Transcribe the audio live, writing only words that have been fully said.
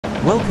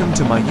Welcome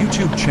to my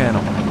YouTube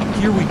channel.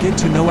 Here we get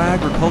to know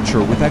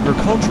agriculture with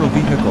agricultural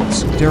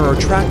vehicles. There are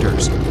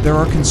tractors, there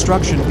are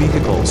construction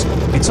vehicles.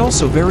 It's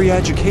also very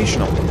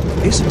educational,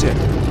 isn't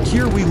it?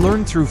 Here we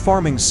learn through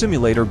farming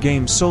simulator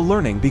games, so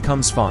learning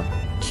becomes fun.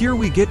 Here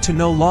we get to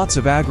know lots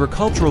of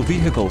agricultural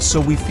vehicles,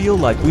 so we feel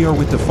like we are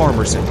with the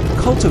farmers and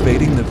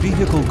cultivating the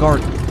vehicle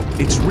garden.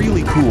 It's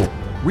really cool,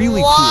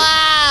 really cool.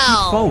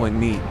 Keep following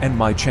me and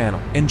my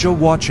channel. Enjoy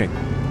watching,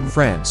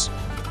 friends.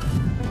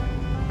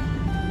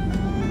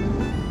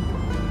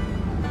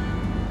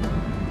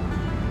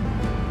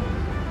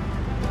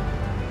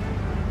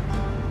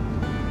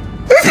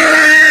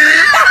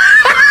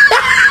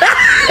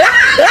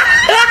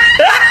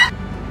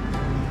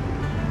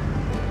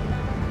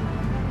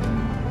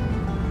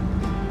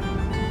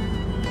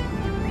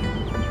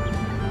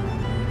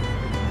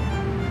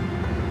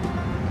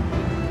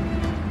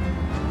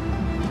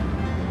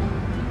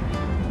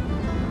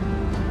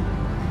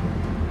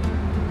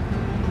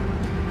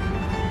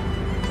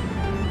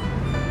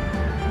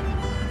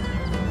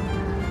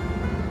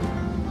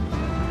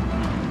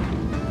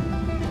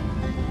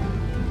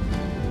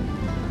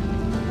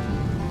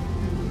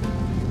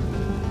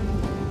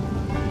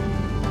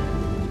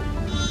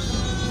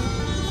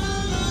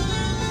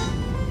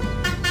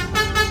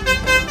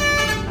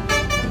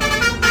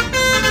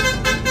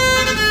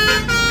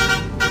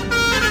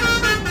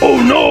 Oh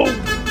no!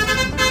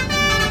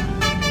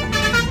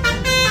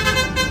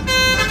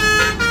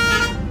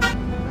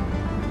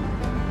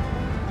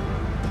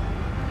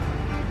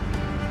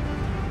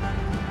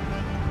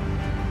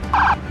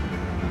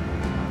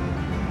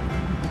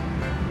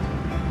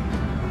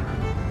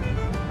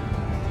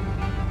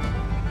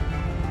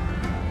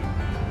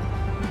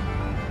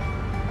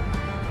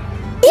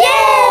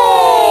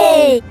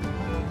 Yay!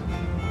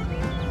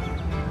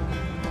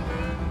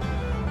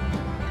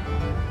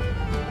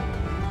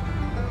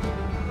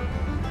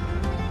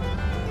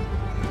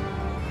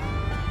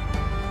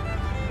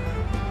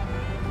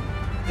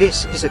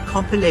 This is a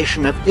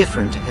compilation of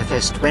different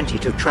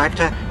FS22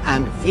 tractor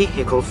and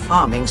vehicle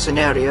farming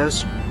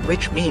scenarios,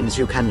 which means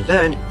you can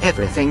learn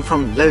everything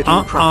from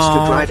loading trucks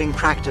to driving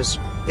tractors.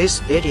 This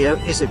video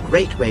is a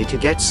great way to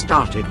get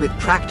started with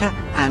tractor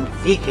and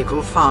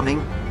vehicle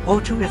farming, or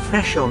to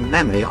refresh your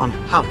memory on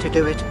how to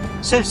do it.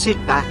 So sit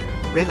back,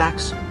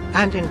 relax,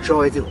 and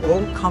enjoy the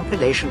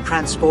all-compilation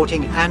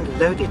transporting and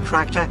loaded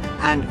tractor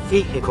and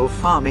vehicle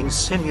farming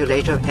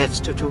simulator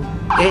FS22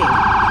 game.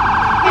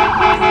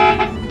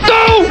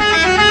 Go!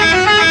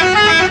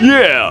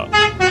 Yeah!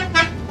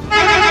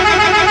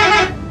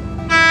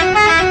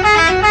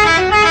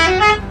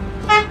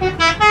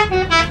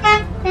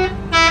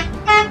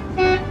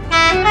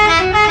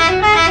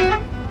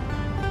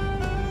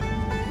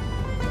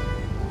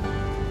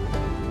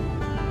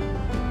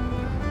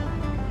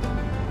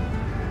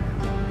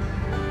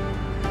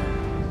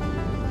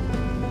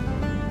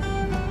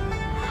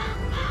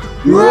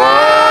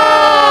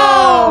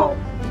 Wow!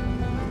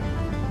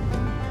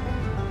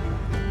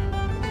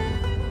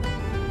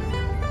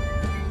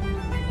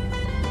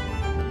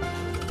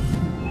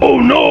 Oh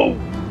no!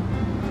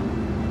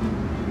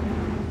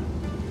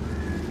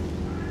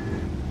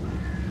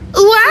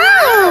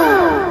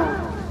 Wow!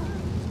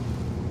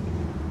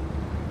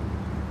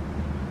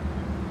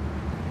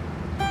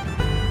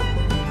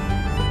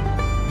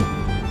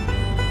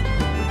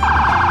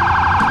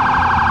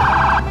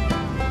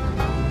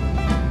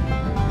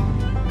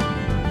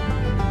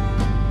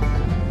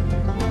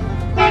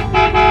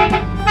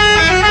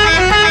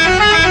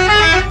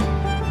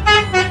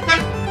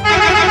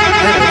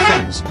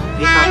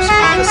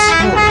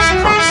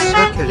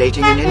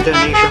 Circulating in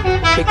Indonesia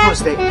because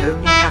they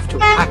only have two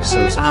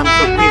axles and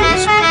the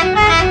wheels.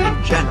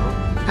 In general,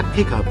 a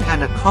pickup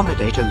can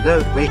accommodate a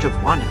load weight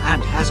of 1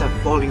 and has a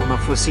volume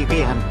of 4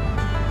 cbm.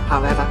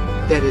 However,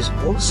 there is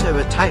also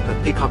a type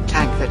of pickup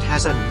tank that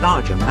has a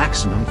larger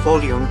maximum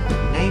volume,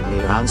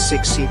 namely around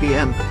 6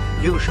 cbm.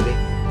 Usually,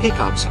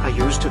 pickups are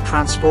used to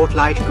transport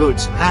light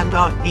goods and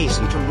are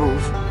easy to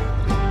move.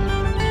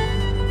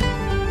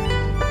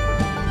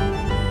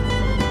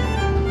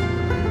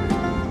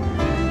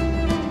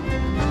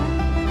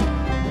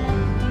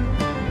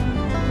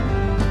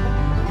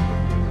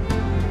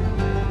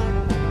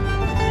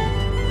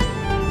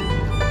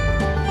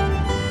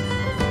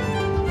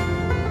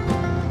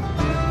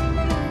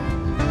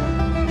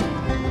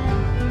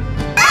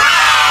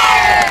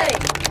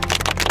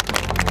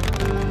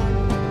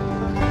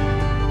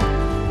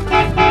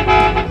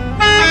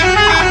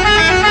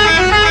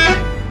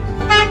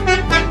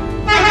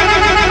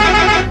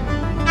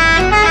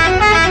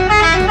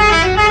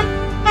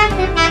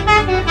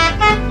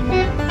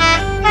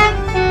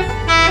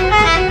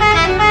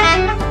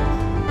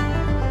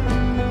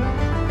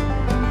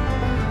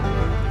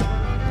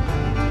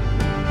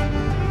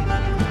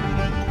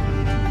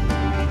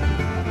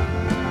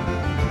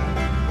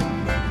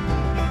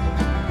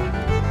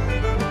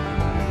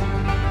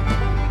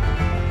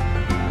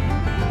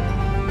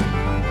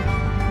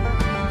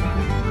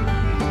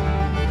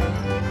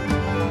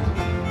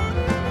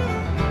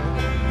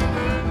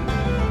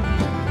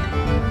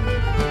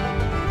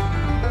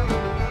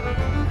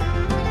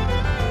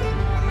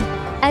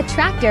 A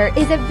tractor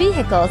is a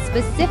vehicle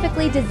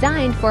specifically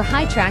designed for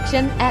high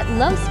traction at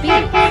low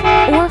speeds,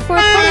 or for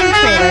pulling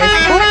trailers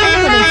or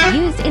implements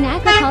used in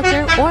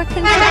agriculture or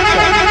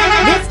construction.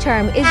 This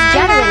term is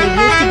generally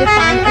used to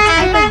define a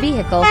type of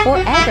vehicle for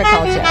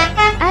agriculture.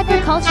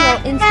 Agricultural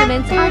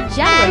instruments are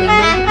generally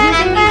moved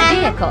using these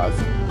vehicles,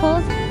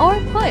 pulled or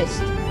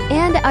pushed,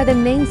 and are the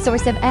main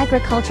source of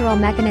agricultural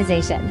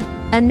mechanization.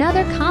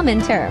 Another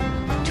common term,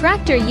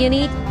 tractor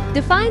unit,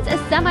 defines a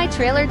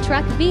semi-trailer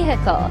truck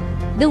vehicle.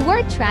 The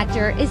word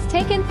tractor is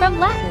taken from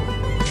Latin,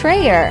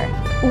 traer,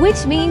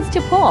 which means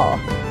to pull.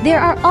 There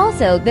are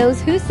also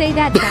those who say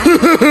that tractor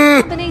is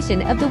a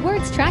combination of the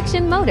words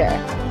traction motor,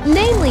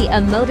 namely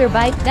a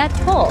motorbike that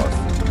pulls,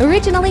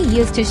 originally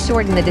used to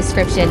shorten the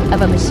description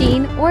of a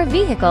machine or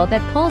vehicle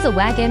that pulls a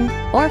wagon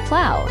or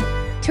plow,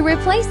 to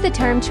replace the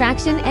term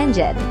traction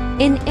engine.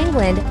 In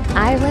England,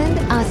 Ireland,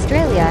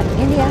 Australia,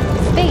 India,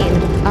 Spain,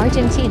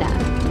 Argentina,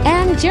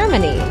 and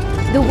Germany,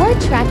 the word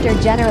tractor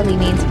generally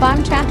means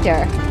farm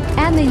tractor,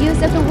 and the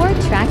use of the word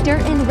tractor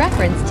in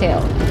reference to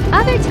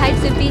other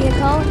types of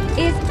vehicle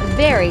is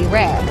very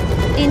rare.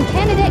 In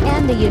Canada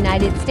and the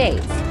United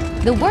States,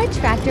 the word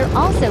tractor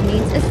also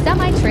means a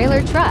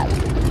semi-trailer truck.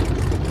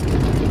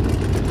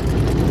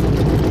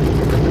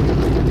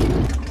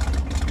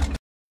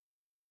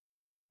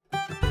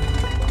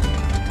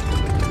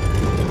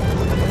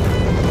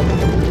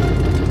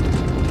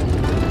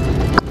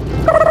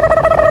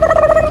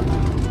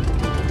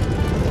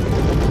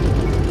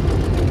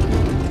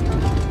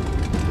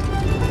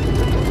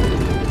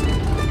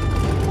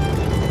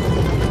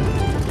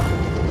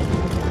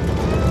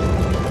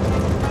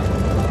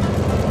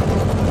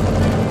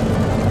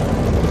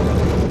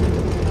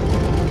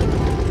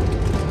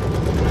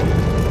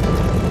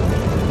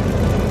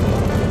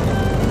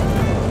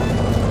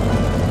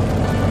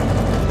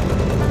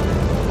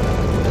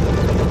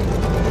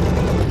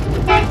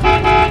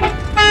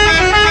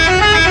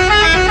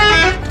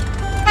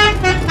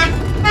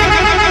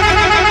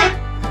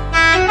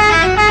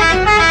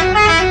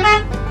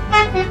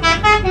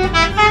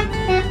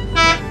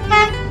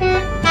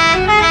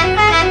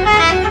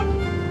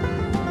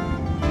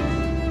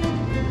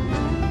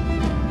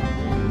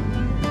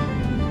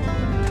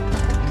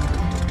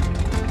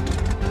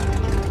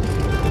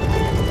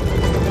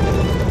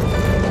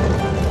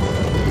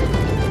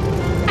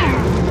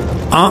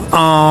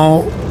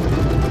 Uh-oh.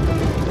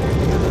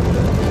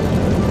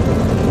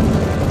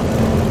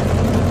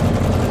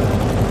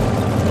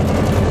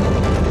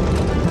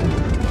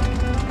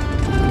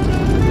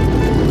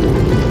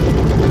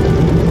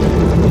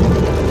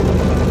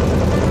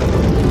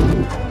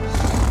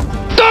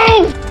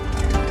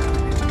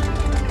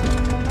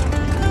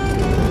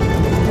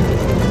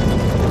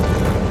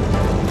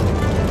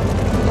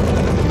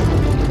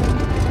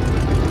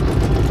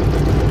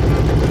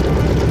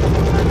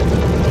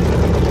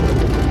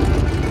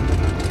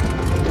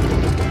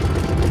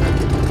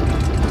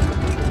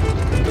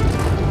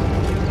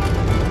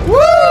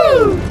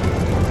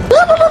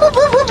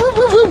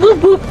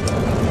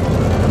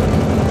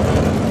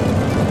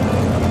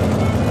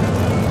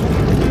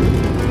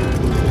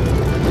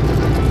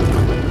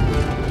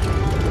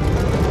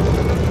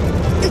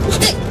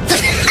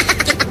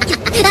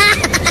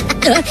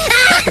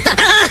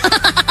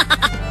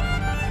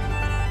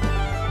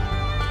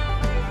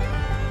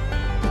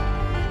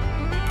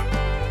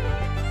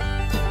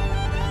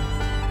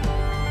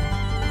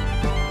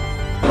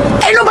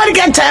 Ain't nobody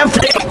got time for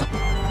that.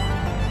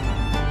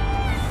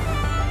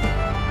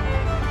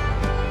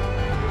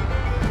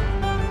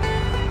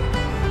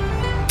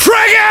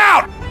 Frag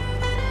out!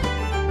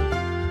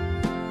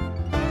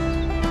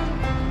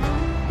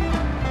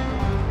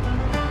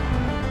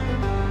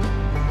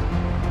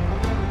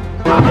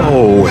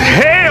 Oh,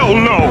 hell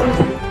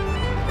no!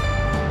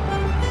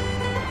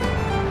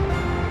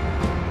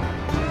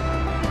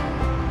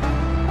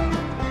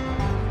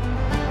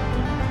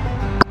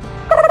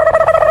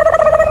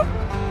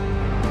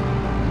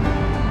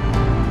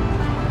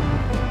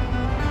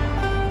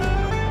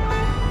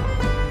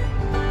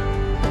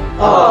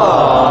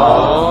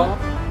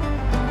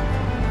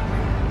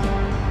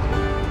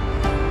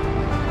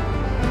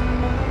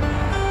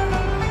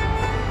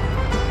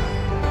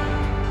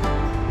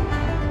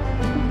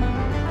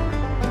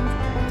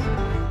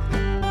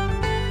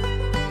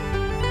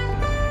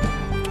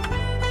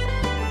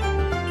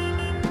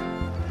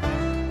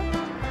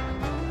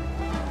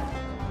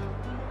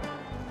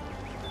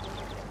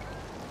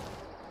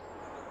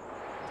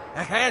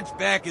 A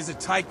hatchback is a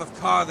type of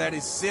car that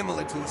is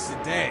similar to a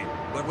sedan,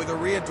 but with a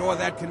rear door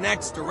that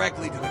connects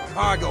directly to the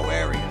cargo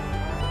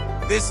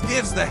area. This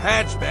gives the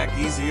hatchback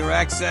easier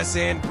access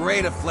and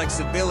greater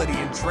flexibility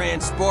in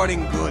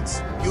transporting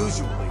goods.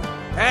 Usually,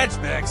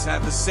 hatchbacks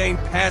have the same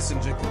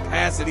passenger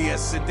capacity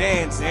as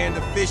sedans and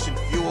efficient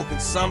fuel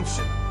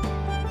consumption.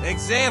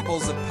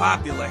 Examples of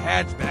popular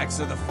hatchbacks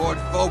are the Ford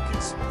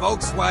Focus,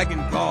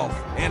 Volkswagen Golf,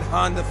 and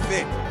Honda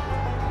Fit.